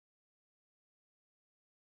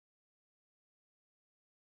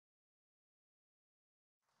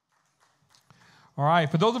All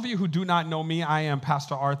right, for those of you who do not know me, I am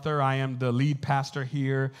Pastor Arthur. I am the lead pastor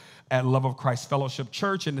here at Love of Christ Fellowship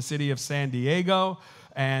Church in the city of San Diego,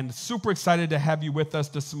 and super excited to have you with us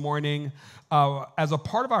this morning. As a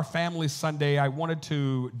part of our Family Sunday, I wanted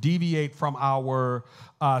to deviate from our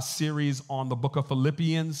series on the book of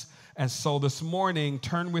Philippians, and so this morning,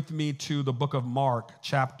 turn with me to the book of Mark,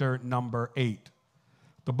 chapter number 8.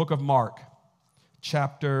 The book of Mark,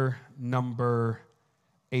 chapter number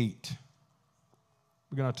 8.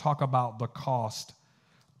 We're going to talk about the cost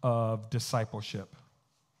of discipleship.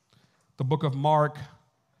 The book of Mark,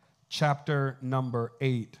 chapter number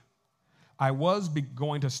 8. I was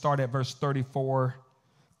going to start at verse 34,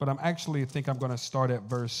 but I'm going to start at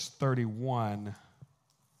verse 31.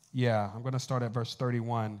 Yeah, I'm going to start at verse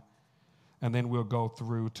 31, and then we'll go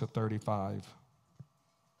through to 35.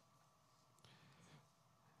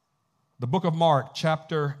 The book of Mark,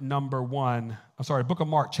 chapter number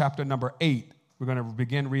 8. We're going to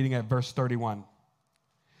begin reading at verse 31.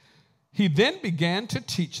 He then began to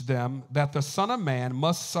teach them that the Son of Man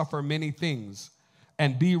must suffer many things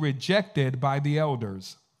and be rejected by the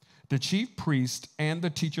elders, the chief priests, and the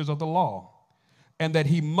teachers of the law, and that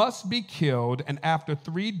he must be killed and after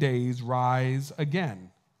 3 days rise again.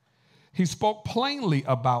 He spoke plainly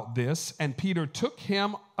about this, and Peter took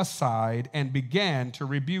him aside and began to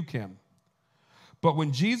rebuke him. But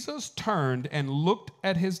when Jesus turned and looked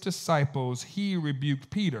at his disciples, he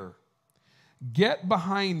rebuked Peter. "Get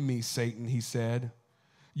behind me, Satan," he said.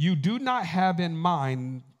 "You do not have in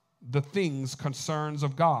mind the concerns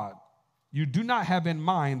of God. You do not have in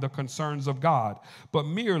mind the concerns of God, but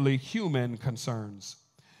merely human concerns."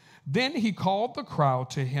 Then he called the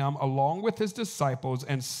crowd to him along with his disciples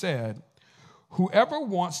and said, "Whoever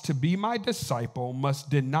wants to be my disciple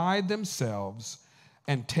must deny themselves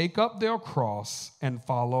and take up their cross and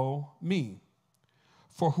follow me.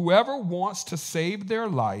 For whoever wants to save their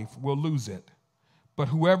life will lose it, but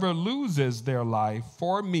whoever loses their life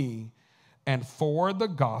for me and for the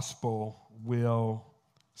gospel will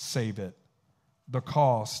save it." The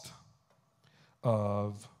cost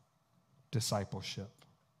of discipleship.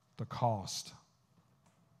 The cost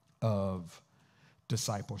of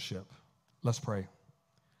discipleship. Let's pray.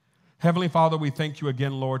 Heavenly Father, we thank you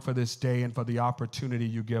again, Lord, for this day and for the opportunity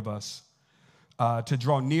you give us to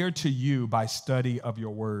draw near to you by study of your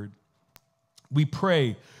word. We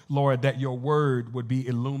pray, Lord, that your word would be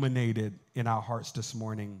illuminated in our hearts this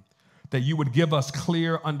morning, that you would give us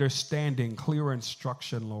clear understanding, clear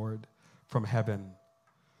instruction, Lord, from heaven.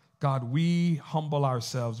 God, we humble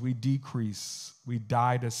ourselves, we decrease, we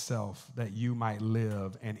die to self that you might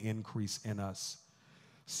live and increase in us.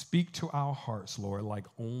 Speak to our hearts, Lord, like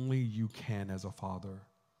only you can as a father,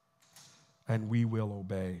 and we will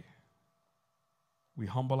obey. We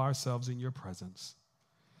humble ourselves in your presence.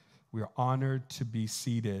 We are honored to be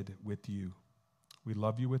seated with you. We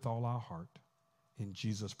love you with all our heart. In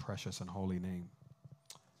Jesus' precious and holy name,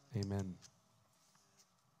 amen.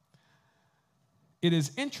 It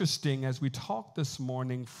is interesting as we talk this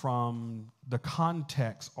morning from the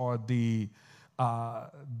context or the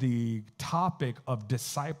topic of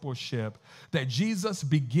discipleship, that Jesus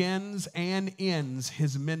begins and ends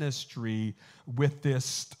his ministry with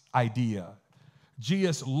this idea.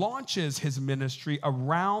 Jesus launches his ministry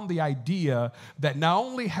around the idea that not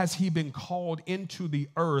only has he been called into the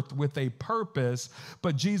earth with a purpose,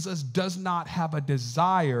 but Jesus does not have a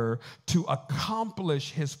desire to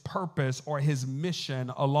accomplish his purpose or his mission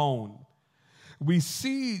alone. We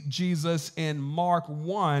see Jesus in Mark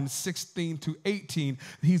 1:16-18.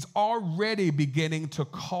 He's already beginning to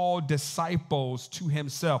call disciples to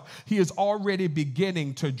himself. He is already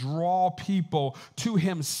beginning to draw people to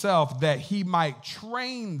himself that he might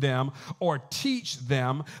train them or teach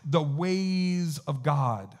them the ways of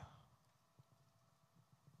God.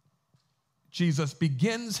 Jesus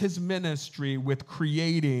begins his ministry with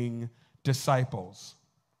creating disciples.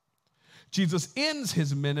 Jesus ends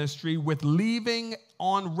his ministry with leaving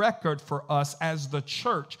on record for us as the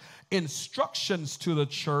church instructions to the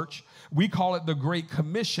church. We call it the Great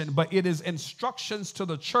Commission, but it is instructions to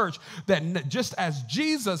the church that just as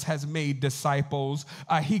Jesus has made disciples,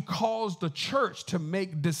 he calls the church to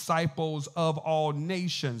make disciples of all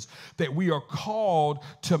nations. That we are called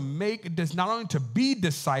to make this, not only to be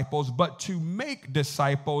disciples, but to make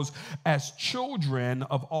disciples as children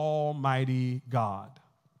of Almighty God.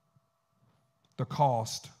 The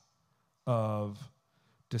cost of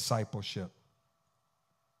discipleship.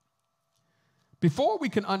 Before we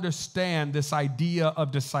can understand this idea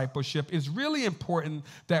of discipleship, it's really important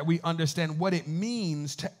that we understand what it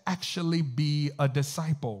means to actually be a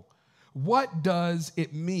disciple. What does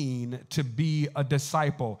it mean to be a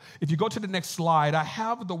disciple? If you go to the next slide, I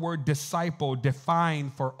have the word disciple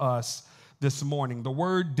defined for us this morning. The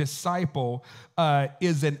word disciple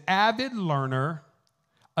is an avid learner,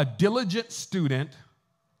 a diligent student,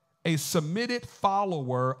 a submitted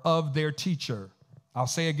follower of their teacher. I'll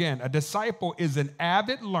say again, a disciple is an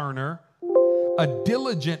avid learner, a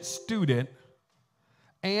diligent student,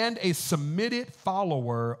 and a submitted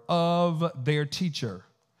follower of their teacher.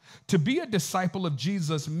 To be a disciple of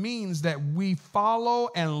Jesus means that we follow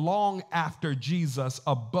and long after Jesus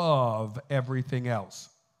above everything else.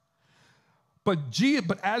 But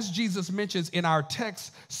as Jesus mentions in our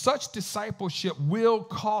text, such discipleship will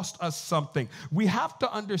cost us something. We have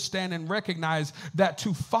to understand and recognize that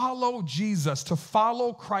to follow Jesus, to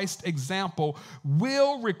follow Christ's example,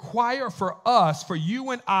 will require for us, for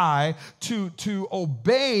you and I, to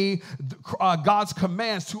obey God's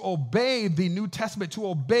commands, to obey the New Testament, to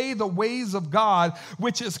obey the ways of God,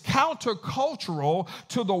 which is countercultural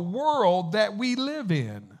to the world that we live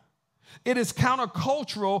in. It is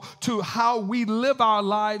countercultural to how we live our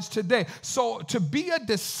lives today. So to be a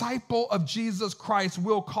disciple of Jesus Christ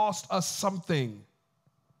will cost us something.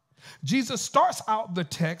 Jesus starts out the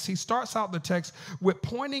text with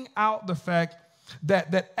pointing out the fact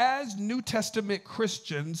that as New Testament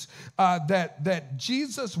Christians, that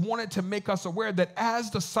Jesus wanted to make us aware that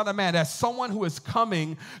as the Son of Man, as someone who is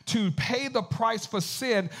coming to pay the price for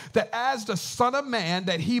sin, that as the Son of Man,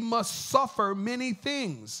 that he must suffer many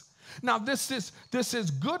things. Now, this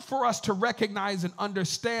is good for us to recognize and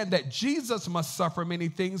understand that Jesus must suffer many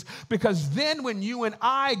things, because then when you and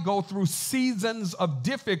I go through seasons of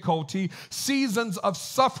difficulty, seasons of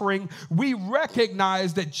suffering, we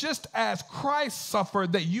recognize that just as Christ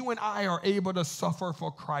suffered, that you and I are able to suffer for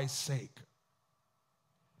Christ's sake.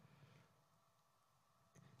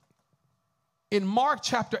 In Mark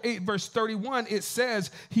chapter 8, verse 31, it says,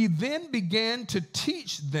 he then began to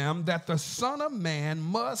teach them that the Son of Man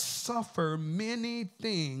must suffer many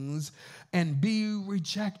things and be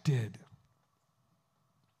rejected.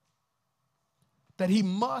 That he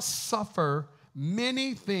must suffer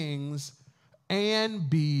many things and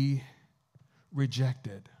be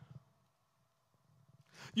rejected.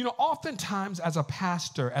 You know, oftentimes as a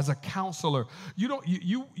pastor, as a counselor,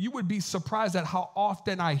 you would be surprised at how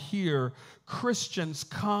often I hear Christians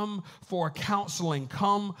come for counseling,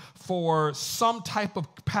 come for some type of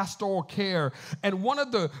pastoral care. And one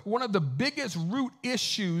of the biggest root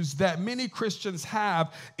issues that many Christians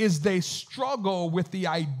have is they struggle with the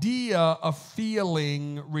idea of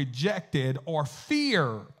feeling rejected or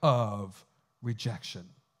fear of rejection.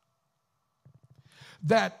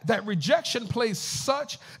 That rejection plays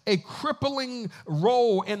such a crippling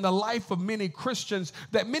role in the life of many Christians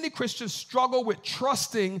that many Christians struggle with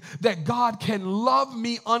trusting that God can love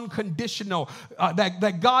me unconditional,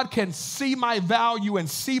 that God can see my value and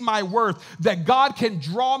see my worth, that God can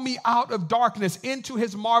draw me out of darkness into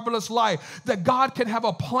his marvelous light, that God can have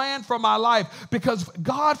a plan for my life, because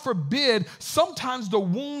God forbid, sometimes the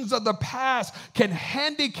wounds of the past can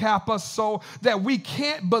handicap us so that we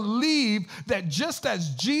can't believe that just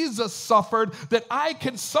as Jesus suffered, that I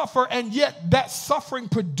can suffer, and yet that suffering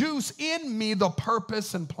produce in me the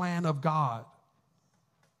purpose and plan of God.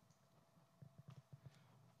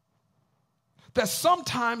 That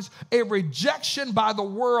sometimes a rejection by the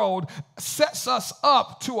world sets us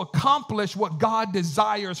up to accomplish what God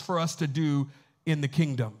desires for us to do in the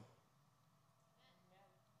kingdom.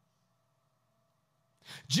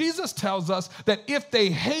 Jesus tells us that if they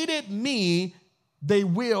hated me, they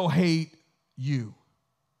will hate you.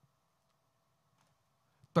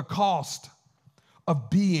 The cost of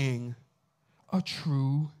being a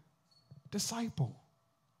true disciple.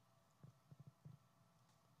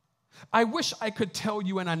 I wish I could tell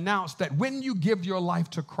you and announce that when you give your life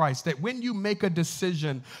to Christ, that when you make a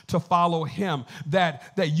decision to follow him, that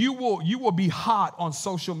you will be hot on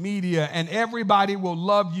social media and everybody will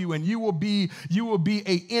love you, and you will be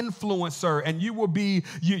a influencer, and you will be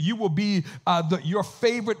your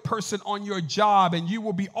favorite person on your job, and you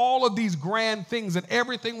will be all of these grand things, and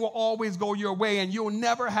everything will always go your way, and you'll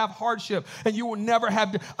never have hardship, and you will never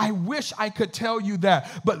have. I wish I could tell you that,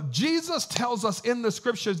 but Jesus tells us in the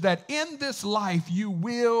scriptures that in this life you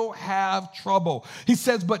will have trouble. He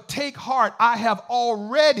says, but take heart, I have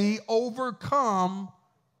already overcome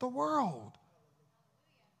the world.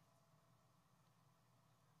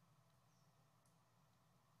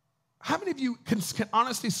 How many of you can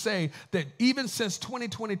honestly say that even since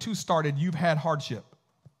 2022 started, you've had hardship?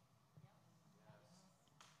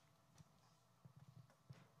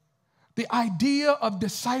 The idea of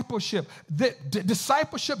discipleship.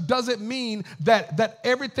 Discipleship doesn't mean that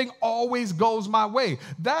everything always goes my way.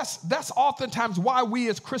 That's oftentimes why we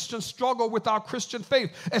as Christians struggle with our Christian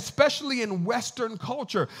faith, especially in Western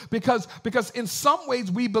culture, because in some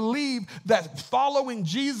ways we believe that following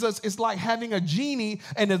Jesus is like having a genie,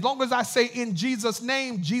 and as long as I say in Jesus'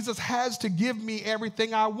 name, Jesus has to give me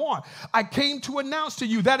everything I want. I came to announce to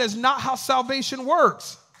you that is not how salvation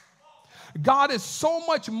works. God is so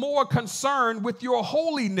much more concerned with your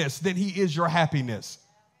holiness than he is your happiness.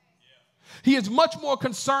 He is much more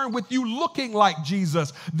concerned with you looking like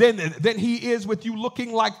Jesus than he is with you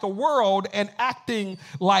looking like the world and acting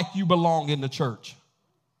like you belong in the church.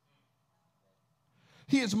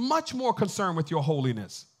 He is much more concerned with your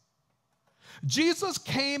holiness. Jesus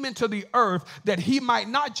came into the earth that he might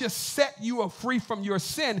not just set you free from your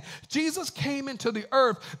sin. Jesus came into the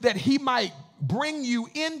earth that he might bring you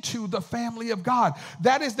into the family of God.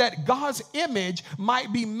 That is, that God's image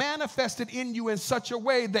might be manifested in you in such a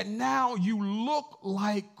way that now you look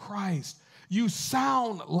like Christ. You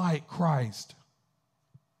sound like Christ.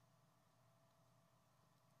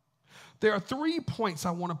 There are 3 points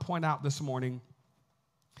I want to point out this morning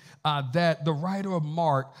that the writer of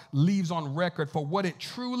Mark leaves on record for what it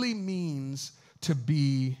truly means to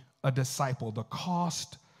be a disciple, the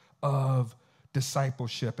cost of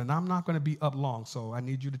discipleship. And I'm not going to be up long, so I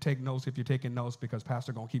need you to take notes if you're taking notes, because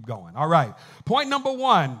Pastor's going to keep going. All right. Point number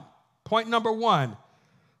one.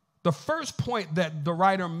 The first point that the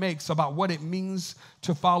writer makes about what it means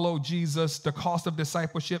to follow Jesus, the cost of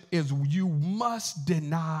discipleship, is you must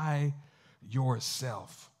deny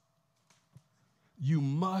yourself. You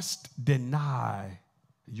must deny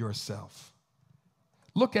yourself.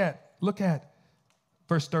 Look at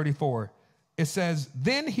verse 34. It says,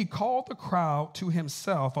 then he called the crowd to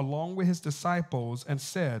himself along with his disciples and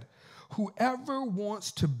said, whoever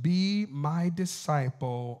wants to be my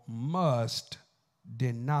disciple must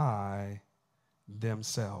deny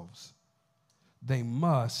themselves. They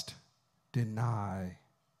must deny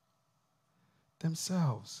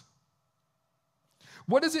themselves.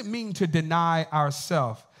 What does it mean to deny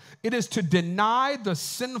ourselves? It is to deny the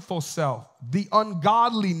sinful self, the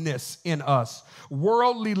ungodliness in us,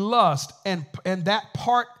 worldly lust, and that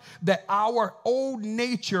part that our old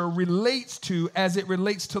nature relates to as it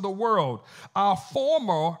relates to the world, our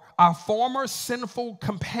former sinful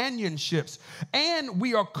companionships. And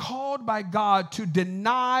we are called by God to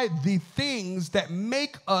deny the things that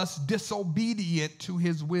make us disobedient to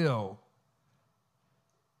his will.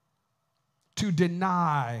 To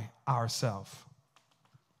deny ourselves.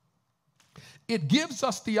 It gives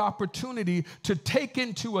us the opportunity to take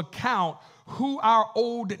into account who our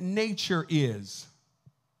old nature is.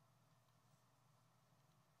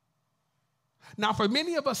 Now, for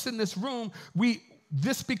many of us in this room,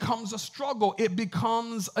 this becomes a struggle. It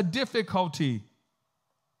becomes a difficulty.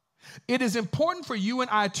 It is important for you and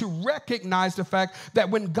I to recognize the fact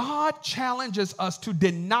that when God challenges us to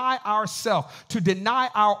deny ourselves, to deny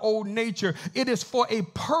our old nature, it is for a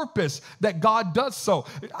purpose that God does so.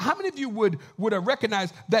 How many of you would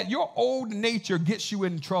recognize that your old nature gets you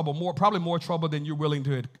in trouble, probably more trouble than you're willing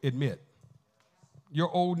to admit?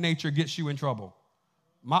 Your old nature gets you in trouble.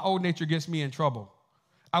 My old nature gets me in trouble.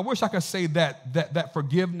 I wish I could say that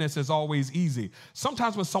forgiveness is always easy.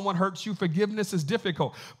 Sometimes when someone hurts you, forgiveness is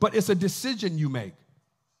difficult, but it's a decision you make.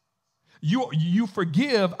 You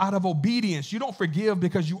forgive out of obedience. You don't forgive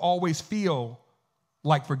because you always feel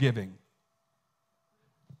like forgiving.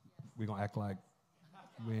 We're going to act like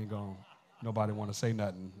we ain't going to, nobody want to say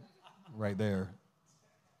nothing right there.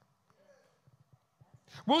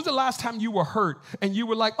 When was the last time you were hurt and you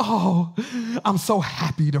were like, oh, I'm so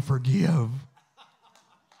happy to forgive?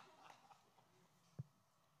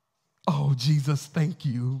 Oh, Jesus, thank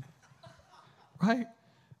you. Right?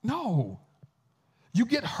 No. You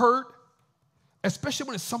get hurt, especially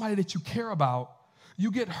when it's somebody that you care about.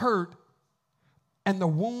 You get hurt, and the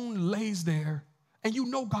wound lays there, and you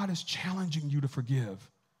know God is challenging you to forgive.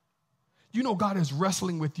 You know God is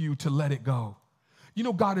wrestling with you to let it go. You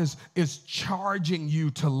know God is charging you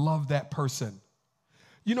to love that person.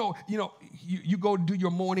 You go do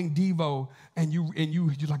your morning devo, and you're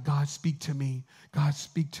like, God, speak to me. God,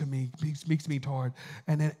 speak to me. Speak to me, Lord.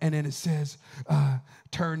 And then it says,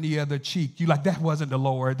 turn the other cheek. You like, that wasn't the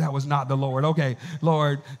Lord. That was not the Lord. Okay,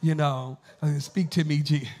 Lord, speak to me.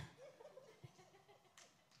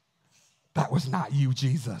 That was not you,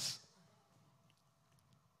 Jesus.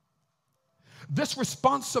 This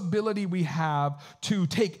responsibility we have to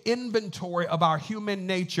take inventory of our human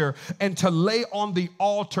nature and to lay on the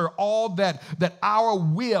altar all that our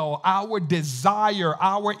will, our desire,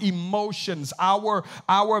 our emotions, our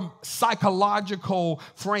psychological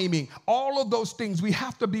framing, all of those things, we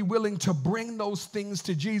have to be willing to bring those things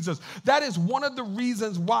to Jesus. That is one of the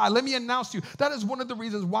reasons why, let me announce to you, that is one of the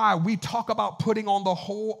reasons why we talk about putting on the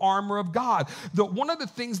whole armor of God. One of the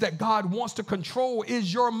things that God wants to control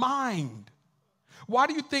is your mind. Why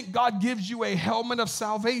do you think God gives you a helmet of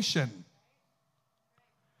salvation?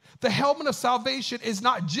 The helmet of salvation is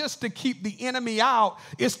not just to keep the enemy out,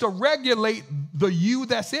 it's to regulate the you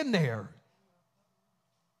that's in there.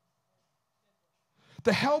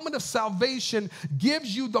 The helmet of salvation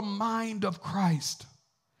gives you the mind of Christ.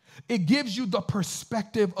 It gives you the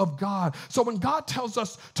perspective of God. So when God tells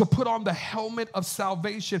us to put on the helmet of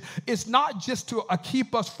salvation, it's not just to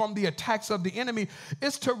keep us from the attacks of the enemy.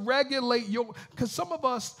 It's to regulate because some of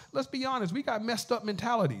us, let's be honest, we got messed up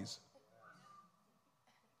mentalities.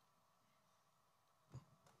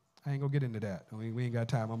 I ain't going to get into that. We ain't got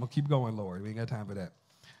time. I'm going to keep going, Lord. We ain't got time for that.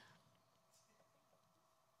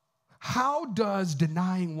 How does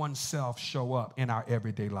denying oneself show up in our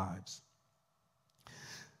everyday lives?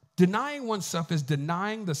 Denying oneself is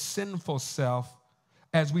denying the sinful self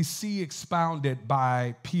as we see expounded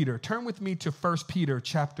by Peter. Turn with me to 1 Peter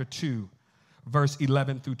chapter 2, verse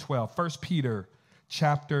 11 through 12. 1 Peter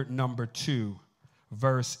chapter number 2,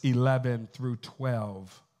 verse 11 through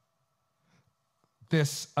 12.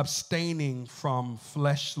 This abstaining from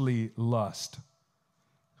fleshly lust.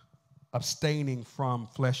 Abstaining from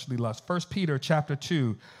fleshly lust. 1 Peter chapter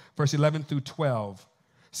 2, verse 11 through 12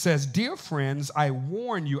 says, "Dear friends, I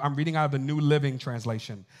warn you," I'm reading out of the New Living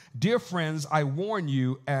Translation. "Dear friends, I warn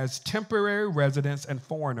you as temporary residents and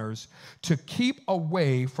foreigners to keep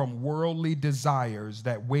away from worldly desires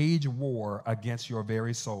that wage war against your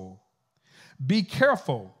very soul. Be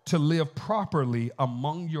careful to live properly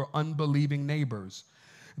among your unbelieving neighbors.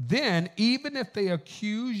 Then, even if they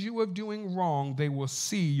accuse you of doing wrong, they will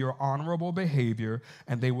see your honorable behavior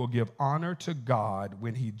and they will give honor to God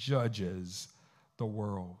when he judges the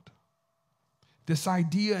world." This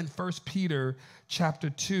idea in 1 Peter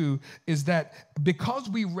chapter 2 is that because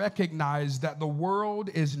we recognize that the world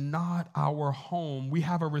is not our home, we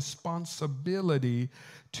have a responsibility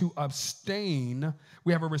to abstain.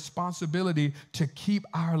 We have a responsibility to keep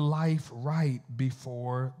our life right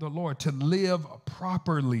before the Lord, to live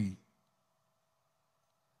properly.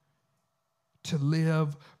 To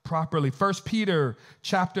live properly. 1 Peter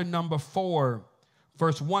chapter number 4,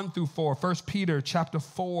 verse 1 through 4. 1 Peter chapter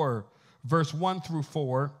 4, verse 1 through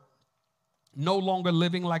 4. No longer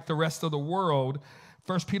living like the rest of the world.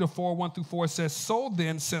 1 Peter 4, 1 through 4 says, "So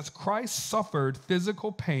then, since Christ suffered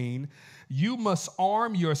physical pain, you must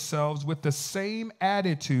arm yourselves with the same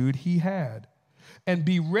attitude he had, and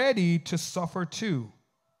be ready to suffer too.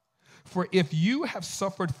 For if you have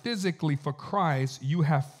suffered physically for Christ, you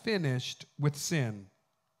have finished with sin.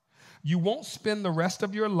 You won't spend the rest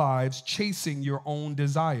of your lives chasing your own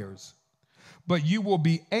desires, but you will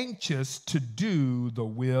be anxious to do the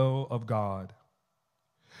will of God.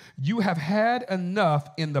 You have had enough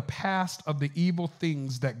in the past of the evil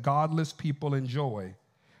things that godless people enjoy,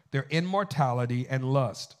 their immorality and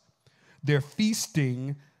lust, their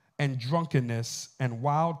feasting and drunkenness and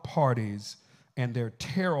wild parties, and their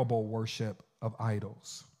terrible worship of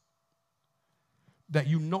idols. That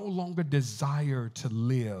you no longer desire to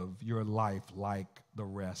live your life like the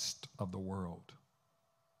rest of the world."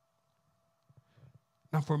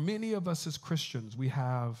 Now, for many of us as Christians, we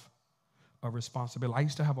have a responsibility. I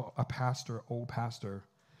used to have a pastor, old pastor,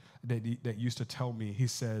 that used to tell me, he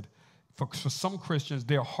said, for some Christians,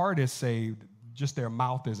 their heart is saved, just their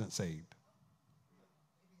mouth isn't saved.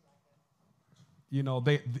 You know,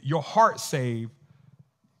 your heart's saved.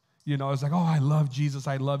 You know, it's like, oh, I love Jesus,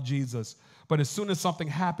 I love Jesus. But as soon as something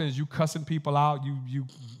happens, you cussing people out, you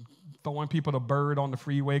throwing people the bird on the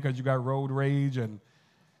freeway because you got road rage. And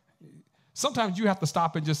sometimes you have to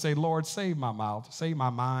stop and just say, Lord, save my mouth, save my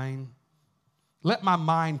mind. Let my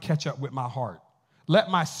mind catch up with my heart. Let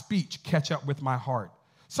my speech catch up with my heart.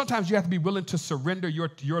 Sometimes you have to be willing to surrender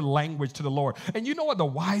your language to the Lord. And you know what the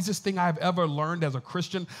wisest thing I've ever learned as a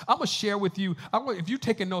Christian? I'm going to share with you. If you're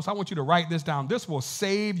taking notes, I want you to write this down. This will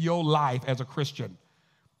save your life as a Christian.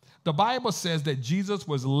 The Bible says that Jesus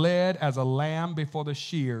was led as a lamb before the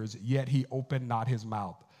shears, yet he opened not his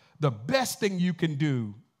mouth. The best thing you can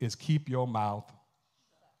do is keep your mouth.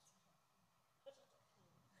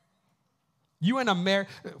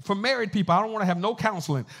 For married people, I don't want to have no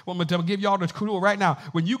counseling. Well, I'm going to give y'all the clue right now.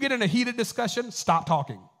 When you get in a heated discussion, stop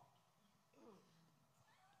talking.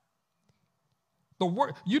 The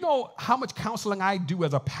word, you know how much counseling I do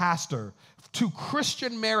as a pastor to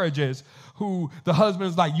Christian marriages who the husband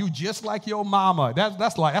is like, you just like your mama.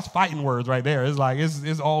 That's fighting words right there. It's like,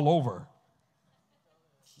 it's all over.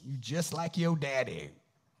 You just like your daddy.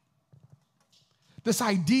 This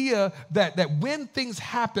idea that when things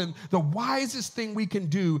happen, the wisest thing we can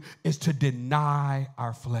do is to deny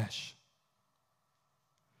our flesh.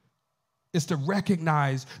 Is to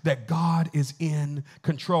recognize that God is in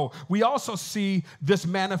control. We also see this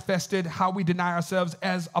manifested, how we deny ourselves,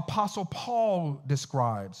 as Apostle Paul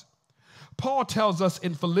describes. Paul tells us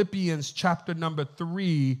in Philippians chapter number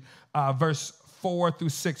 3, verse 4 through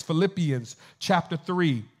 6. Philippians chapter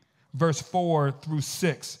 3, verse 4 through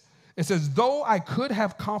 6. It says, though I could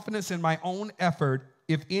have confidence in my own effort,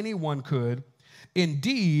 if anyone could,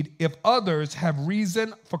 indeed, if others have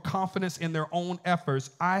reason for confidence in their own efforts,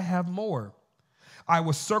 I have more. I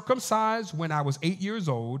was circumcised when I was 8 years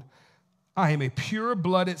old. I am a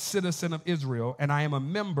pure-blooded citizen of Israel, and I am a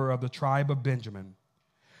member of the tribe of Benjamin.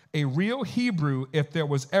 A real Hebrew, if there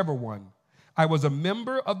was ever one. I was a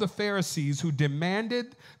member of the Pharisees who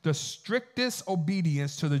demanded the strictest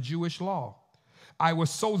obedience to the Jewish law. I was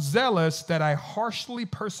so zealous that I harshly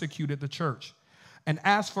persecuted the church. And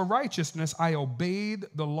as for righteousness, I obeyed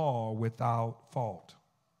the law without fault.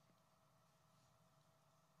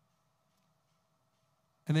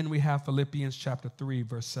 And then we have Philippians chapter 3,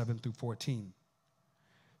 verse 7 through 14.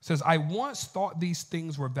 It says, I once thought these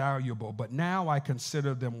things were valuable, but now I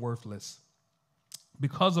consider them worthless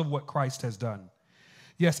because of what Christ has done.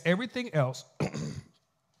 Yes, everything else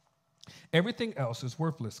is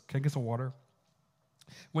worthless. Can I get some water?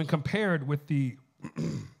 When compared with the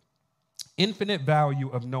infinite value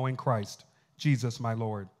of knowing Christ, Jesus my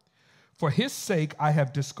Lord. For his sake, I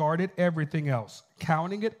have discarded everything else,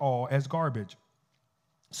 counting it all as garbage,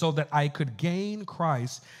 so that I could gain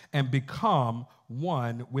Christ and become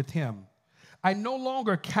one with him. I no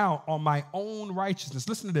longer count on my own righteousness.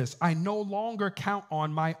 Listen to this. I no longer count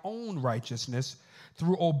on my own righteousness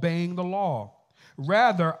through obeying the law.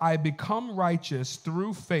 Rather, I become righteous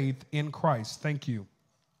through faith in Christ. Thank you.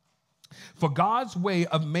 For God's way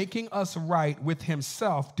of making us right with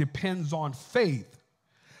himself depends on faith.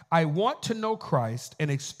 I want to know Christ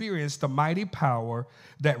and experience the mighty power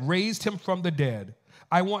that raised him from the dead.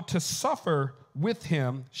 I want to suffer with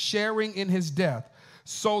him, sharing in his death,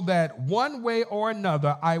 so that one way or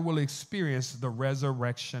another I will experience the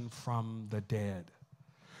resurrection from the dead.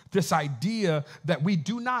 This idea that we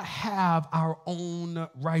do not have our own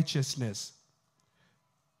righteousness.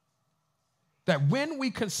 That when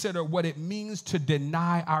we consider what it means to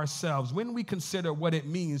deny ourselves, when we consider what it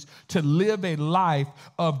means to live a life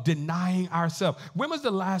of denying ourselves, when was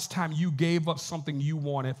the last time you gave up something you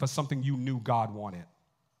wanted for something you knew God wanted?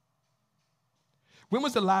 When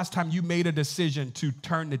was the last time you made a decision to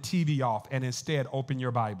turn the TV off and instead open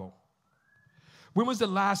your Bible? When was the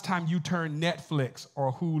last time you turned Netflix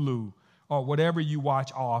or Hulu or whatever you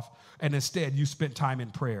watch off and instead you spent time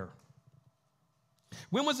in prayer?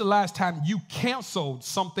 When was the last time you canceled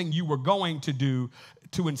something you were going to do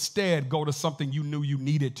to instead go to something you knew you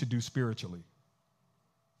needed to do spiritually?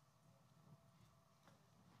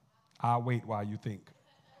 I'll wait while you think.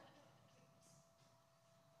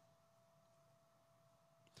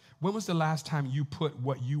 When was the last time you put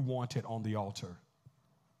what you wanted on the altar?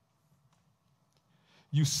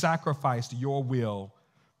 You sacrificed your will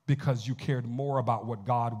because you cared more about what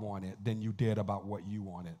God wanted than you did about what you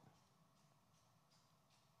wanted.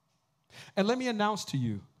 And let me announce to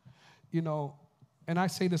you, and I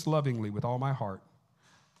say this lovingly with all my heart,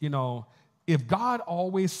 if God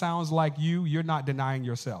always sounds like you, you're not denying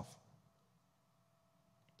yourself.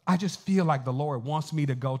 I just feel like the Lord wants me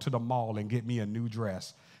to go to the mall and get me a new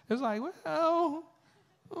dress. It's like, well,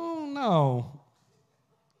 oh no.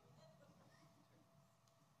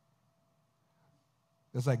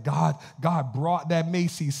 It's like God brought that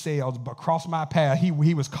Macy's sale across my path.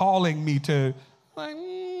 He was calling me to, like,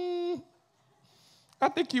 I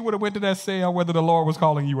think you would have went to that sale whether the Lord was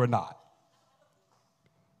calling you or not.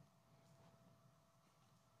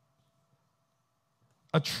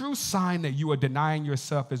 A true sign that you are denying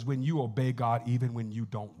yourself is when you obey God even when you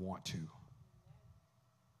don't want to.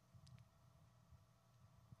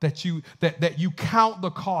 That you count the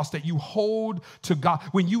cost, that you hold to God.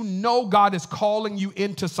 When you know God is calling you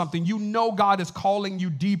into something, you know God is calling you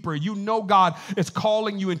deeper. You know God is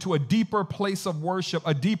calling you into a deeper place of worship,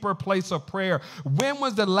 a deeper place of prayer. When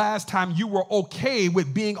was the last time you were okay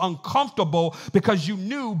with being uncomfortable because you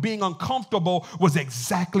knew being uncomfortable was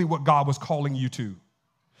exactly what God was calling you to?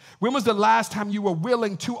 When was the last time you were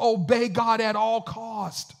willing to obey God at all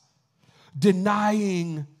cost,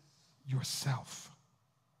 denying yourself?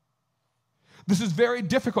 This is very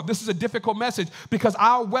difficult. This is a difficult message because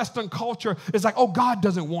our Western culture is like, oh, God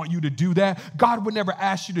doesn't want you to do that. God would never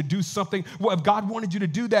ask you to do something. Well, if God wanted you to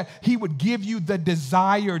do that, he would give you the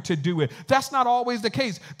desire to do it. That's not always the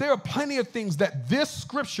case. There are plenty of things that the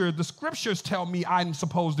scriptures tell me I'm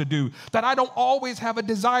supposed to do that I don't always have a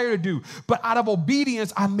desire to do. But out of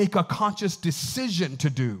obedience, I make a conscious decision to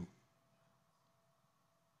do.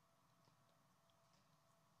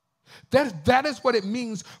 That is what it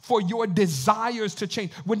means for your desires to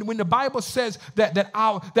change. When the Bible says that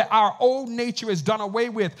our old nature is done away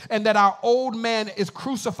with and that our old man is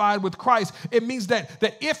crucified with Christ, it means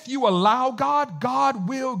that if you allow God, God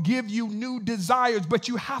will give you new desires, but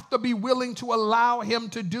you have to be willing to allow him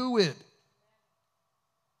to do it.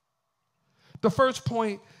 The first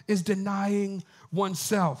point is denying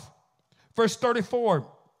oneself. Verse 34,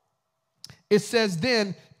 it says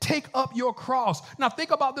then, take up your cross. Now think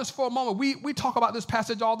about this for a moment. We talk about this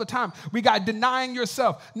passage all the time. We got denying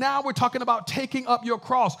yourself. Now we're talking about taking up your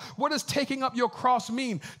cross. What does taking up your cross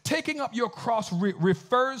mean? Taking up your cross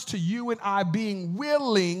refers to you and I being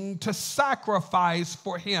willing to sacrifice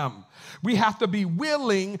for him. We have to be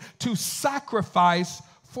willing to sacrifice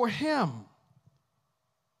for him.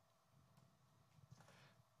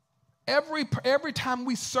 Every time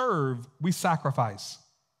we serve, we sacrifice.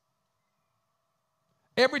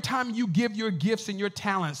 Every time you give your gifts and your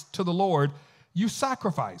talents to the Lord, you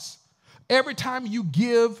sacrifice. Every time you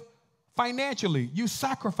give financially, you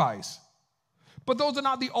sacrifice. But those are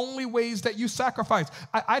not the only ways that you sacrifice.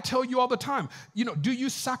 I tell you all the time, do you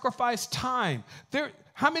sacrifice time?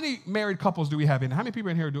 How many married couples do we have in? How many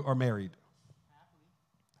people in here are married?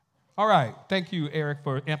 All right. Thank you, Eric,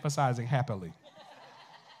 for emphasizing happily.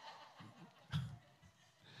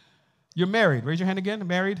 You're married. Raise your hand again.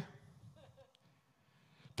 Married.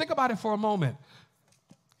 Think about it for a moment.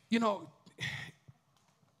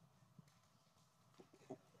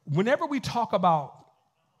 Whenever we talk about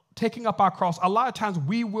taking up our cross, a lot of times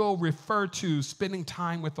we will refer to spending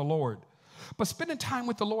time with the Lord. But spending time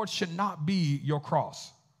with the Lord should not be your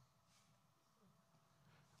cross.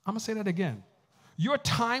 I'm going to say that again. Your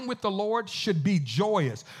time with the Lord should be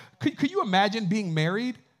joyous. Could you imagine being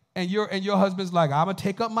married and your husband's like, I'm going to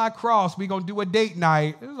take up my cross. We're going to do a date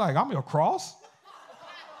night. It's like, I'm your cross?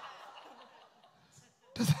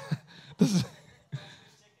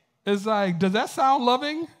 It's like, does that sound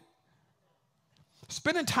loving?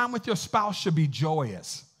 Spending time with your spouse should be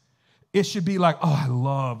joyous. It should be like,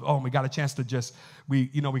 we got a chance to we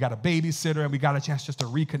got a babysitter and we got a chance just to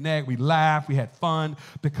reconnect. We laughed, we had fun,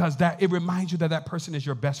 because it reminds you that person is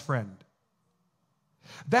your best friend.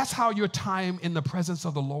 That's how your time in the presence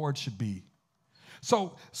of the Lord should be.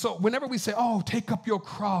 So whenever we say, take up your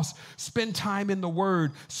cross, spend time in the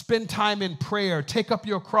word, spend time in prayer, take up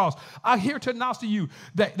your cross, I'm here to announce to you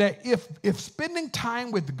that if spending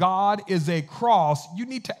time with God is a cross, you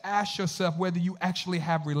need to ask yourself whether you actually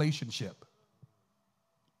have relationship.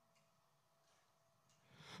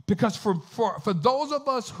 Because for those of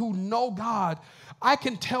us who know God, I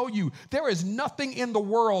can tell you there is nothing in the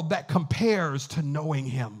world that compares to knowing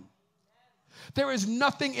him. There is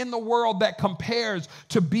nothing in the world that compares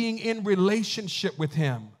to being in relationship with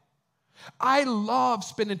him. I love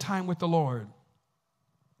spending time with the Lord.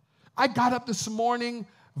 I got up this morning,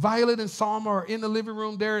 Violet and Salma are in the living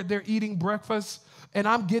room, they're eating breakfast, and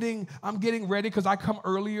I'm getting ready because I come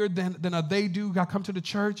earlier than they do. I come to the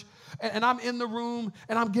church, and I'm in the room,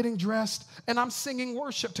 and I'm getting dressed, and I'm singing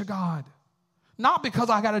worship to God. Not because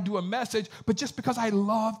I got to do a message, but just because I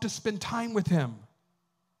love to spend time with him.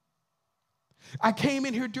 I came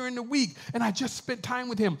in here during the week and I just spent time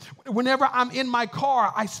with him. Whenever I'm in my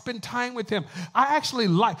car, I spend time with him. I actually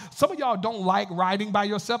some of y'all don't like riding by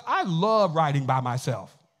yourself. I love riding by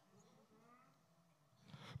myself.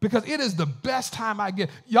 Because it is the best time I get.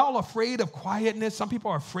 Y'all afraid of quietness? Some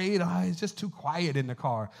people are afraid, it's just too quiet in the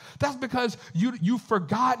car. That's because you've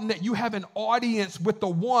forgotten that you have an audience with the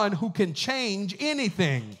one who can change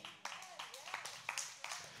anything.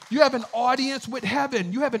 You have an audience with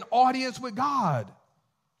heaven. You have an audience with God.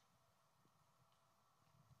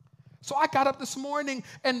 So I got up this morning,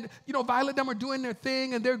 and Violet and them are doing their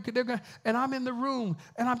thing, and they're going, and I'm in the room,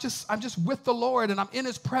 and I'm just with the Lord, and I'm in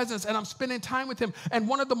his presence, and I'm spending time with him. And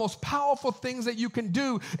one of the most powerful things that you can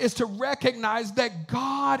do is to recognize that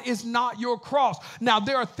God is not your cross. Now,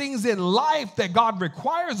 there are things in life that God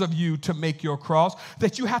requires of you to make your cross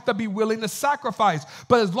that you have to be willing to sacrifice.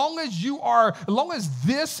 But as long as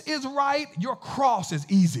this is right, your cross is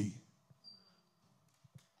easy.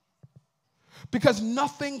 Because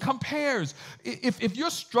nothing compares. If you're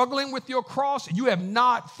struggling with your cross, you have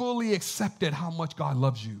not fully accepted how much God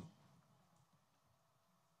loves you.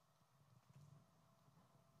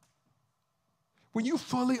 when you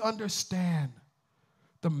fully understand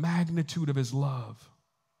the magnitude of his love,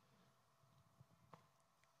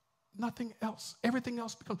 nothing else, everything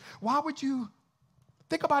else becomes, why would you,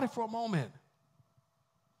 think about it for a moment.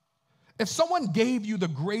 If someone gave you the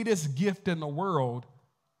greatest gift in the world,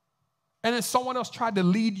 and then someone else tried to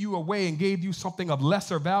lead you away and gave you something of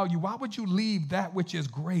lesser value, why would you leave that which is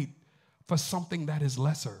great for something that is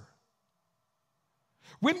lesser?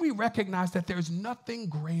 When we recognize that there's nothing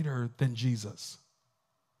greater than Jesus,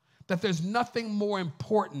 that there's nothing more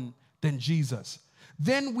important than Jesus,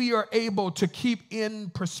 then we are able to keep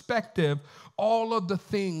in perspective all of the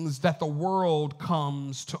things that the world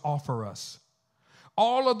comes to offer us,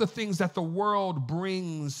 all of the things that the world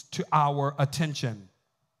brings to our attention.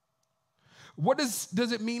 What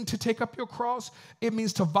does it mean to take up your cross? It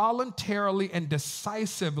means to voluntarily and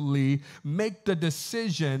decisively make the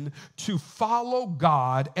decision to follow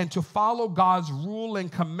God and to follow God's rule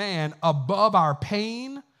and command above our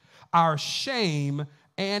pain, our shame,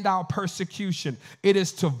 and our persecution. It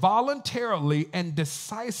is to voluntarily and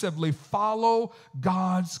decisively follow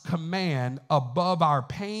God's command above our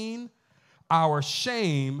pain, our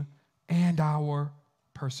shame, and our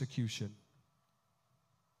persecution.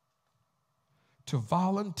 To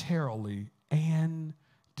voluntarily and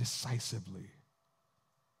decisively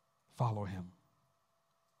follow him.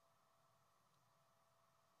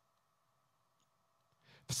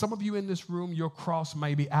 For some of you in this room, your cross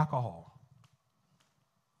may be alcohol.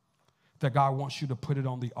 That God wants you to put it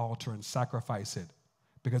on the altar and sacrifice it.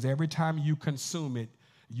 Because every time you consume it,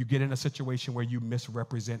 you get in a situation where you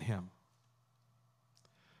misrepresent him.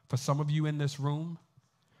 For some of you in this room,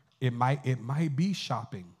 it might be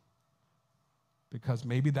shopping. Because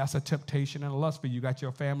maybe that's a temptation and a lust for you. You got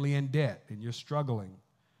your family in debt and you're struggling.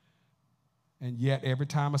 And yet every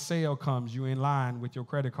time a sale comes, you're in line with your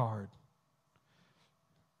credit card.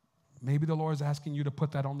 Maybe the Lord is asking you to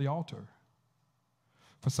put that on the altar.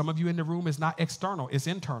 For some of you in the room, it's not external, it's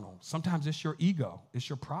internal. Sometimes it's your ego, it's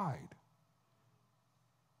your pride.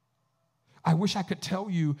 I wish I could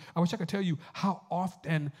tell you how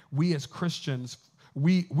often we as Christians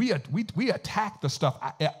we attack the stuff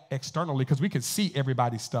externally because we can see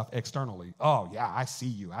everybody's stuff externally. Oh, yeah, I see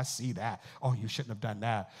you. I see that. Oh, you shouldn't have done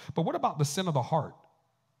that. But what about the sin of the heart?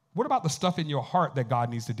 What about the stuff in your heart that God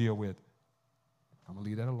needs to deal with? I'm going to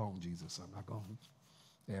leave that alone, Jesus. I'm not going.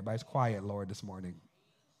 Everybody's quiet, Lord, this morning.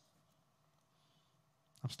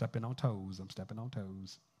 I'm stepping on toes.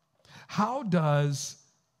 How does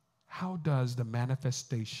the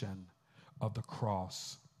manifestation of the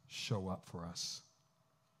cross show up for us?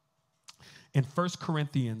 In 1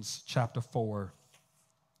 Corinthians chapter 4,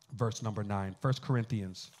 verse number 9. 1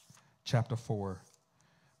 Corinthians chapter 4,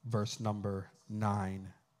 verse number 9.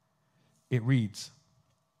 It reads,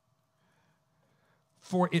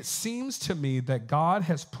 "For it seems to me that God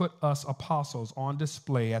has put us apostles on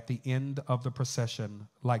display at the end of the procession,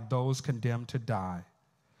 like those condemned to die.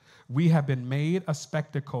 We have been made a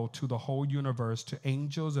spectacle to the whole universe, to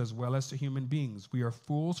angels as well as to human beings. We are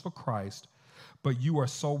fools for Christ, but you are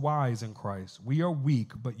so wise in Christ. We are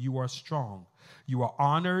weak, but you are strong. You are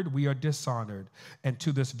honored, we are dishonored. And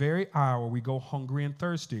to this very hour, we go hungry and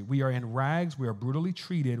thirsty. We are in rags, we are brutally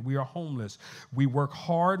treated, we are homeless. We work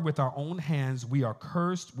hard with our own hands. We are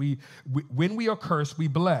cursed. When we are cursed, we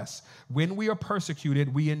bless. When we are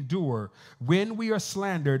persecuted, we endure. When we are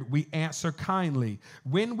slandered, we answer kindly.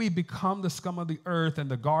 When we become the scum of the earth and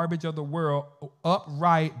the garbage of the world,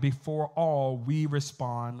 upright before all, we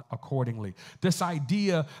respond accordingly." This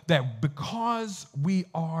idea that because we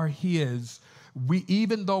are his,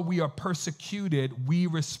 even though we are persecuted, we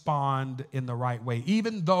respond in the right way.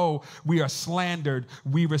 Even though we are slandered,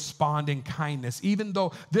 we respond in kindness. Even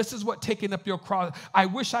though this is what taking up your cross, I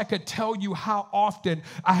wish I could tell you how often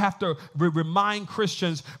I have to remind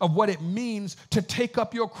Christians of what it means to take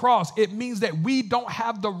up your cross. It means that we don't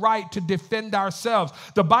have the right to defend ourselves.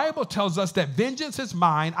 The Bible tells us that vengeance is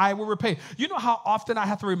mine, I will repay. You know how often I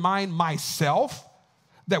have to remind myself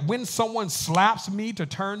that when someone slaps me to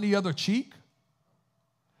turn the other cheek?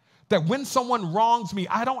 That when someone wrongs me,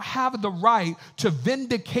 I don't have the right to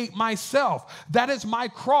vindicate myself. That is my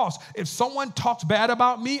cross. If someone talks bad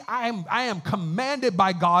about me, I am commanded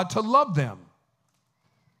by God to love them.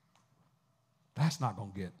 That's not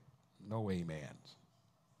going to get no amens.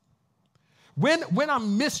 When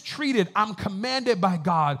I'm mistreated, I'm commanded by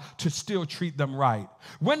God to still treat them right.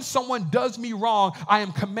 When someone does me wrong, I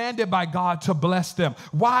am commanded by God to bless them.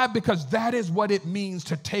 Why? Because that is what it means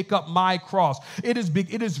to take up my cross. It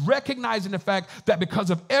is recognizing the fact that because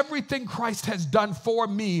of everything Christ has done for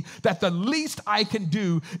me, that the least I can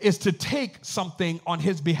do is to take something on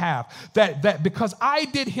his behalf. That because I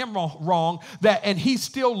did him wrong, and he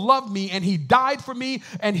still loved me, and he died for me,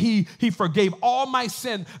 and he forgave all my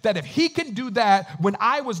sin, that if he can do that when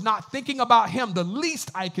I was not thinking about him, the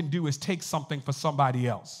least I can do is take something for somebody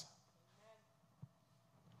else.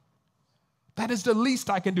 That is the least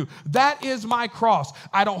I can do. That is my cross.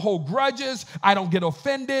 I don't hold grudges. I don't get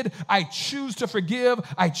offended. I choose to forgive.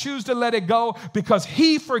 I choose to let it go because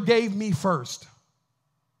he forgave me first.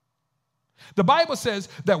 The Bible says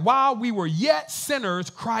that while we were yet sinners,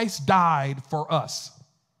 Christ died for us.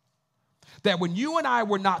 That when you and I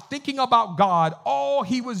were not thinking about God, all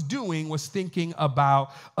he was doing was thinking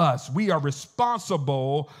about us. We are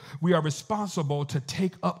responsible to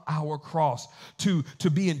take up our cross, to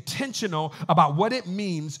be intentional about what it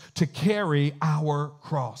means to carry our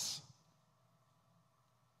cross.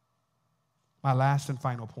 My last and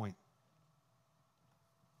final point.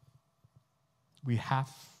 We have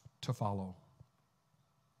to follow.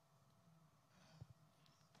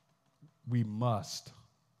 We must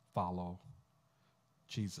follow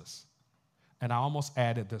Jesus. And I almost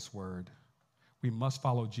added this word. We must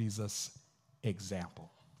follow Jesus'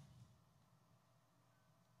 example.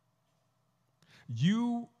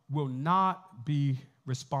 You will not be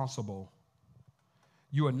responsible.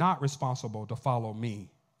 You are not responsible to follow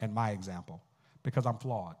me and my example because I'm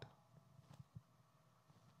flawed.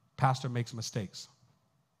 Pastor makes mistakes.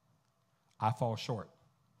 I fall short.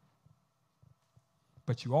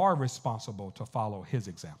 But you are responsible to follow his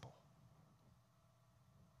example.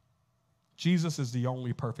 Jesus is the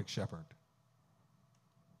only perfect shepherd.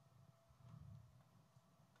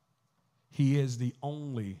 He is the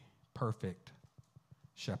only perfect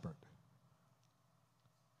shepherd.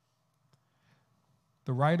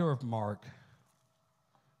 The writer of Mark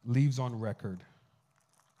leaves on record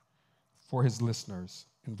for his listeners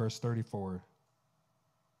in verse 34.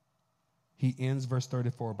 He ends verse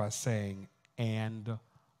 34 by saying, "And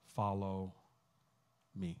follow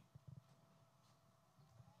me."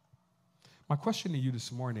 My question to you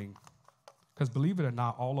this morning, because believe it or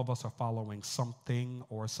not, all of us are following something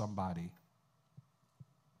or somebody.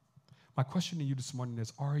 My question to you this morning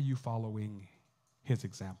is, are you following his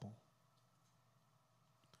example?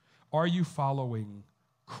 Are you following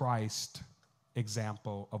Christ's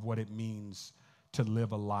example of what it means to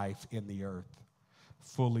live a life in the earth,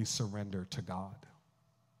 fully surrendered to God?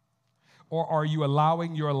 Or are you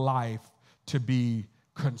allowing your life to be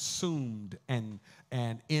consumed and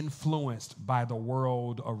influenced by the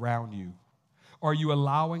world around you? Are you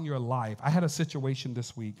allowing your life? I had a situation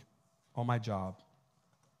this week on my job.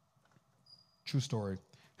 True story.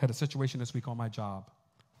 Had a situation this week on my job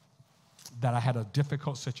that I had a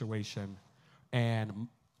difficult situation, and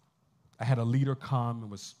I had a leader come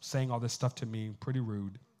and was saying all this stuff to me, pretty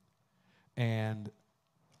rude. And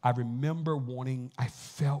I remember I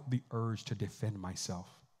felt the urge to defend myself.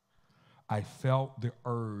 I felt the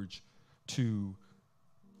urge to,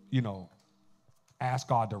 ask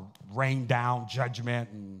God to rain down judgment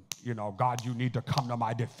and, God, you need to come to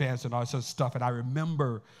my defense and all this other stuff. And I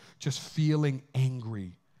remember just feeling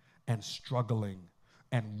angry and struggling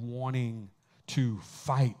and wanting to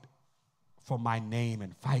fight for my name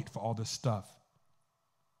and fight for all this stuff.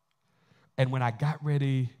 And when I got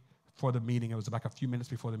ready for the meeting, it was like a few minutes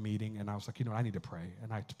before the meeting, and I was like, I need to pray.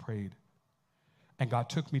 And I prayed. And God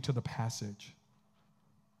took me to the passage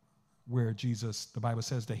where Jesus, the Bible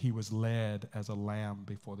says that he was led as a lamb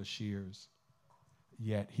before the shears,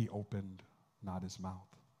 yet he opened not his mouth.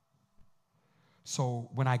 So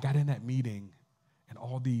when I got in that meeting and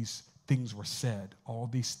all these things were said, I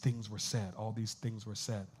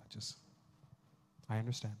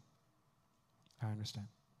understand.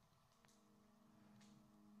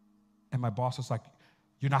 And my boss was like,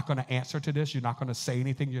 you're not going to answer to this? You're not going to say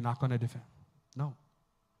anything? You're not going to defend? No.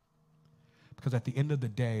 Because at the end of the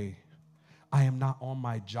day, I am not on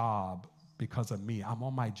my job because of me. I'm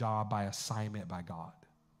on my job by assignment by God.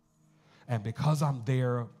 And because I'm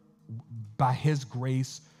there by his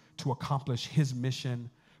grace to accomplish his mission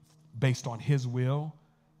based on his will,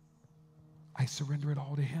 I surrender it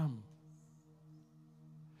all to him.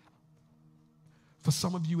 For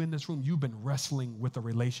some of you in this room, you've been wrestling with a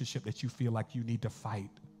relationship that you feel like you need to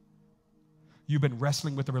fight. You've been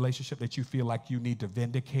wrestling with a relationship that you feel like you need to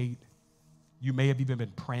vindicate. You may have even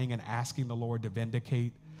been praying and asking the Lord to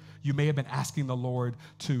vindicate. You may have been asking the Lord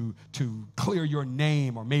to clear your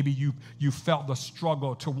name, or maybe you felt the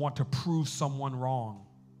struggle to want to prove someone wrong.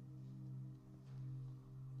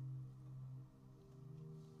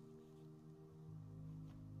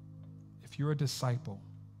 If you're a disciple,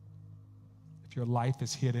 if your life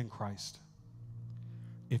is hid in Christ,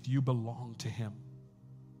 if you belong to him,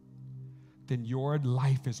 then your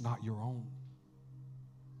life is not your own.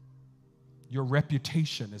 Your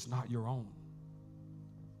reputation is not your own.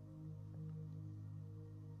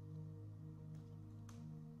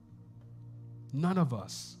 None of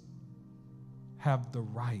us have the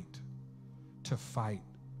right to fight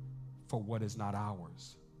for what is not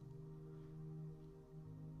ours.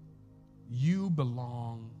 You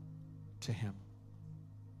belong to him.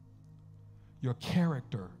 Your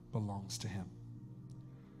character belongs to him.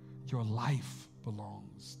 Your life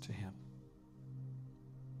belongs to him.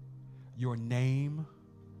 Your name,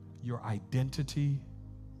 your identity,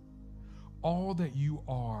 all that you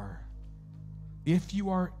are, if you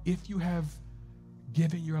have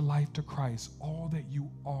given your life to Christ, all that you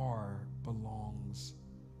are belongs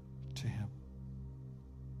to him.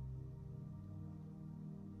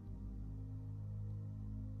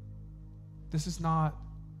 This is not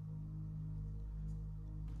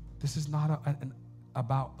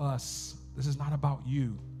about us. This is not about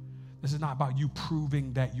you. This is not about you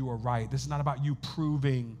proving that you are right. This is not about you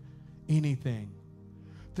proving anything.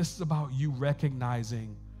 This is about you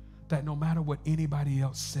recognizing that no matter what anybody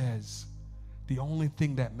else says, the only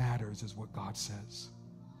thing that matters is what God says.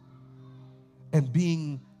 And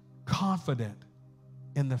being confident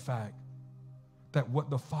in the fact that what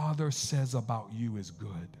the Father says about you is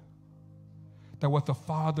good. That what the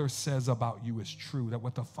Father says about you is true. That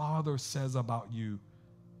what the Father says about you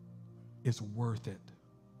is worth it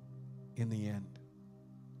in the end.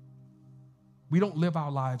 We don't live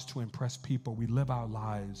our lives to impress people. We live our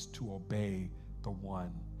lives to obey the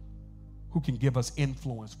one who can give us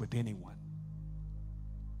influence with anyone.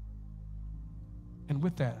 And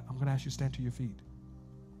with that, I'm going to ask you to stand to your feet.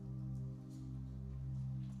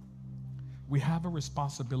 We have a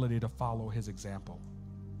responsibility to follow his example,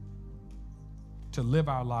 to live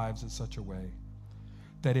our lives in such a way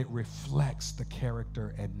that it reflects the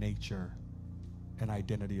character and nature and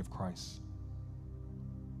identity of Christ.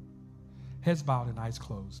 Heads bowed and eyes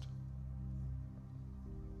closed.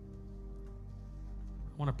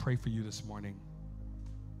 I want to pray for you this morning.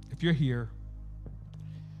 If you're here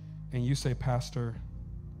and you say, Pastor,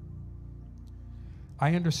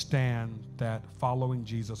 I understand that following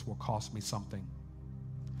Jesus will cost me something.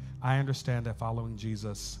 I understand that following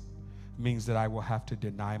Jesus means that I will have to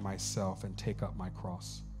deny myself and take up my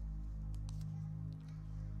cross.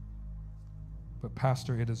 But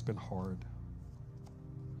Pastor, it has been hard.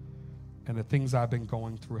 And the things I've been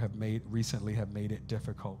going through recently have made it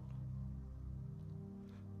difficult.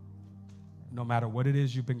 No matter what it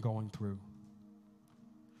is you've been going through,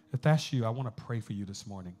 if that's you, I want to pray for you this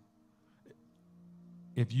morning.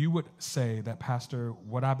 If you would say that, Pastor,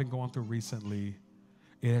 what I've been going through recently,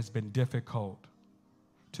 it has been difficult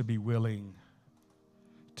to be willing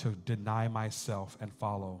to deny myself and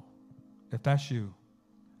follow. If that's you,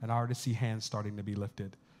 and I already see hands starting to be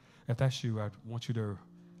lifted. If that's you, I want you to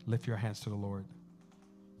lift your hands to the Lord.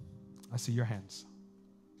 I see your hands.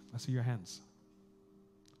 I see your hands.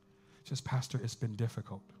 Just, Pastor, it's been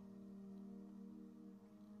difficult.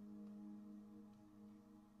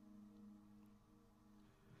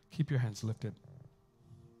 Keep your hands lifted.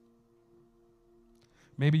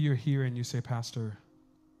 Maybe you're here and you say, Pastor,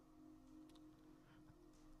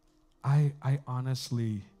 I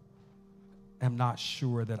honestly am not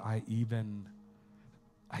sure that I even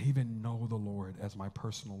know the Lord as my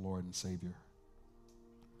personal Lord and Savior.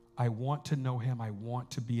 I want to know him. I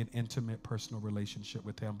want to be an intimate personal relationship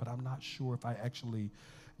with him, but I'm not sure if I actually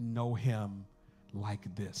know him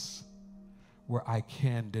like this, where I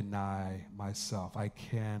can deny myself. I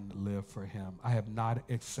can live for him. I have not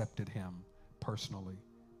accepted him personally.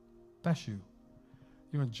 That's you.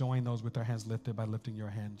 You're enjoying those with their hands lifted by lifting your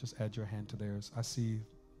hand. Just add your hand to theirs. I see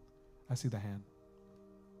the hand.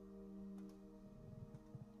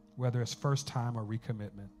 Whether it's first time or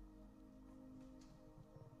recommitment.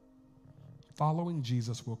 Following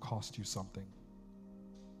Jesus will cost you something.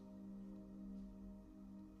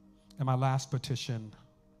 And my last petition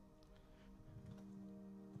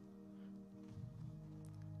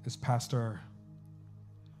is, Pastor,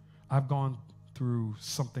 I've gone through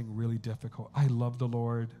something really difficult. I love the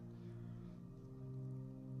Lord.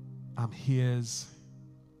 I'm his.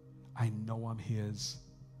 I know I'm his.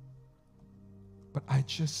 But I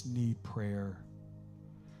just need prayer.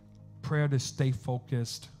 Prayer to stay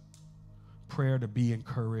focused. prayer to be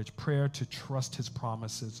encouraged, prayer to trust his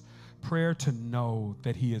promises, prayer to know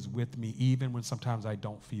that he is with me even when sometimes I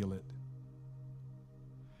don't feel it.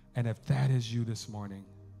 And if that is you this morning,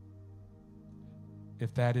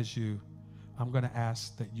 if that is you, I'm going to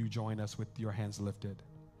ask that you join us with your hands lifted.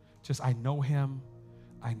 Just, I know him,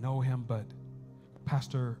 but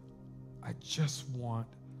Pastor, I just want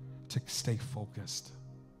to stay focused.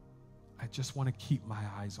 I just want to keep my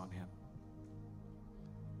eyes on him.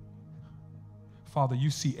 Father, you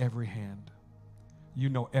see every hand. You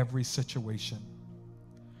know every situation.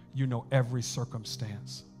 You know every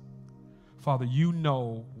circumstance. Father, you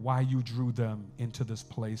know why you drew them into this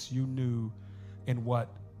place. You knew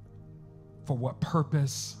for what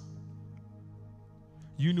purpose.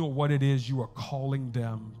 You know what it is you are calling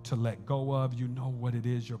them to let go of. You know what it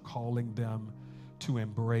is you're calling them to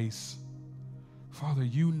embrace. Father,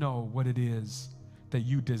 you know what it is that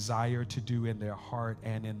you desire to do in their heart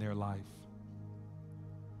and in their life.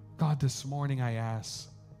 God, this morning I ask,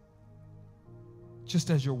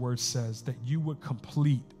 just as your word says, that you would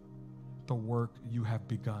complete the work you have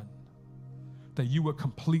begun, that you would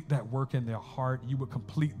complete that work in their heart, you would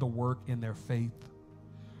complete the work in their faith,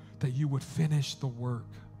 that you would finish the work.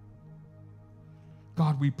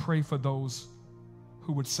 God, we pray for those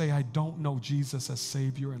who would say, I don't know Jesus as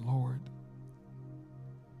Savior and Lord,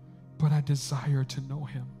 but I desire to know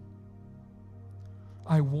him.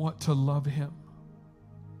 I want to love him.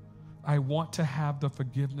 I want to have the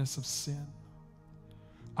forgiveness of sin.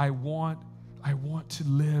 I want to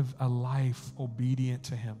live a life obedient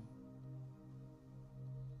to him.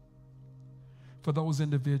 For those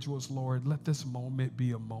individuals, Lord, let this moment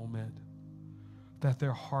be a moment that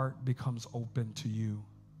their heart becomes open to you,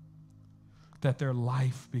 that their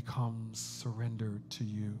life becomes surrendered to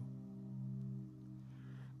you,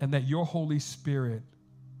 and that your Holy Spirit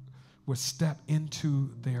would step into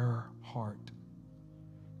their heart.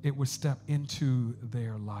 It would step into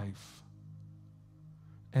their life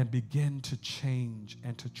and begin to change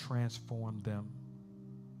and to transform them.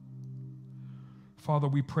 Father,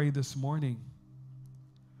 we pray this morning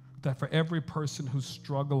that for every person who's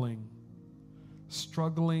struggling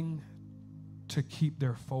to keep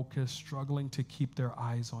their focus, struggling to keep their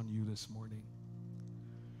eyes on you this morning,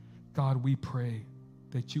 God, we pray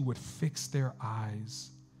that you would fix their eyes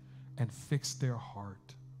and fix their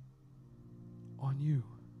heart on you.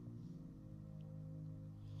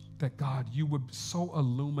 That, God, you would so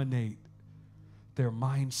illuminate their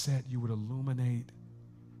mindset, you would illuminate,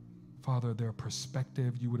 Father, their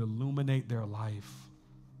perspective, you would illuminate their life.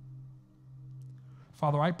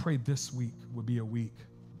 Father, I pray this week would be a week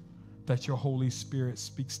that your Holy Spirit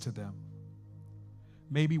speaks to them.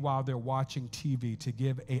 Maybe while they're watching TV, to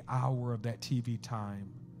give an hour of that TV time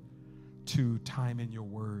to time in your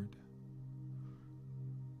word.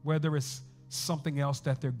 Whether it's something else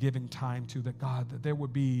that they're giving time to, that God, that there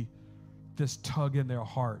would be this tug in their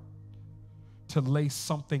heart to lay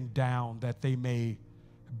something down that they may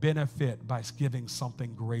benefit by giving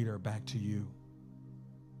something greater back to you.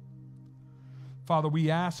 Father,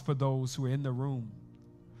 we ask for those who are in the room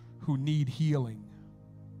who need healing.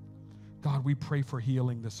 God, we pray for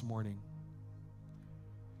healing this morning.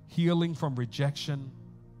 Healing from rejection.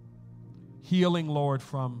 Healing, Lord,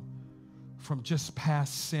 from just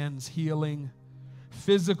past sins. Healing,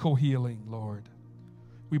 physical healing, Lord.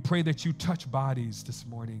 We pray that you touch bodies this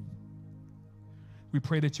morning. We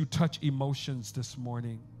pray that you touch emotions this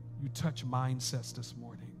morning. You touch mindsets this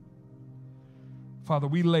morning. Father,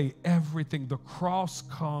 we lay everything. The cross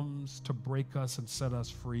comes to break us and set us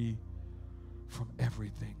free from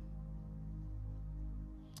everything.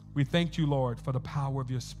 We thank you, Lord, for the power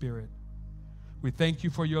of your Spirit. We thank you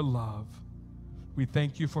for your love. We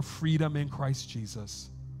thank you for freedom in Christ Jesus.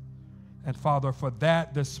 And Father, for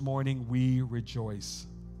that this morning we rejoice.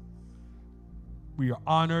 We are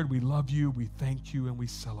honored, we love you, we thank you, and we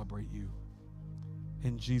celebrate you.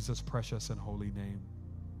 In Jesus' precious and holy name.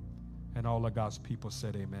 And all of God's people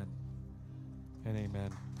said amen and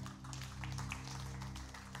amen.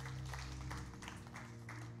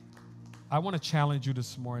 I want to challenge you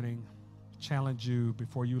this morning, challenge you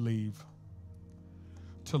before you leave,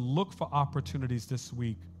 to look for opportunities this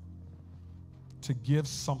week to give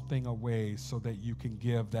something away so that you can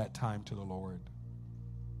give that time to the Lord.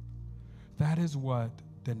 That is what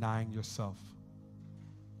denying yourself.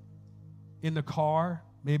 In the car,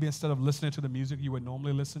 maybe instead of listening to the music you would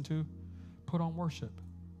normally listen to, put on worship.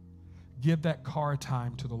 Give that car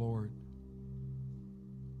time to the Lord.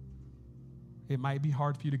 It might be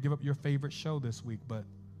hard for you to give up your favorite show this week, but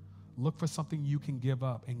look for something you can give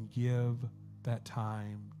up and give that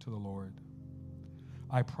time to the Lord.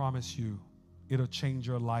 I promise you, it'll change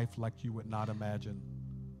your life like you would not imagine.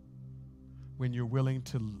 When you're willing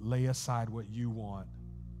to lay aside what you want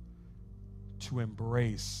to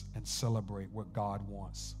embrace and celebrate what God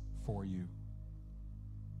wants for you.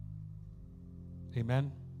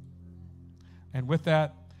 Amen. And with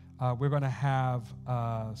that, we're going to have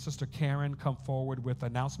Sister Karen come forward with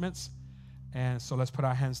announcements. And so let's put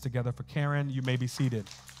our hands together for Karen. You may be seated.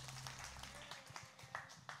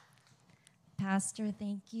 Pastor,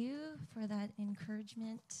 thank you for that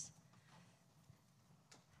encouragement.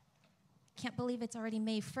 Can't believe it's already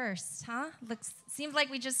May 1st, huh? Seems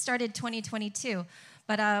like we just started 2022.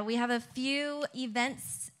 But we have a few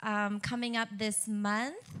events coming up this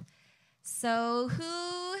month. So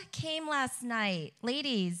who came last night?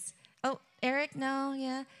 Ladies. Oh, Eric? No?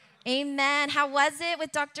 Yeah. Amen. How was it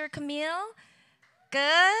with Dr. Camille?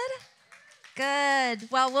 Good? Good.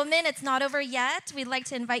 Well, women, it's not over yet. We'd like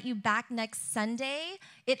to invite you back next Sunday.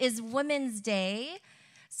 It is Women's Day.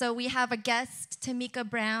 So we have a guest, Tamika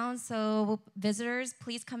Brown. So visitors,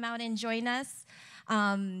 please come out and join us.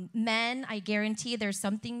 Men, I guarantee there's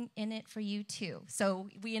something in it for you too. So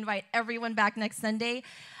we invite everyone back next Sunday.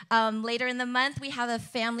 Later in the month, we have a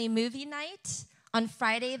family movie night. On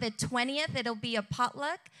Friday, the 20th, it'll be a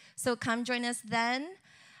potluck. So come join us then.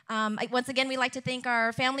 Once again, we'd like to thank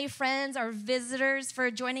our family, friends, our visitors for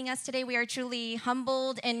joining us today. We are truly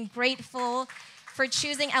humbled and grateful for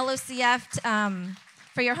choosing LOCF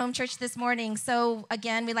for your home church this morning. So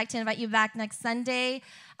again, we'd like to invite you back next Sunday.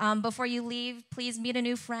 Before you leave, please meet a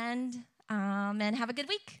new friend and have a good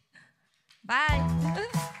week. Bye.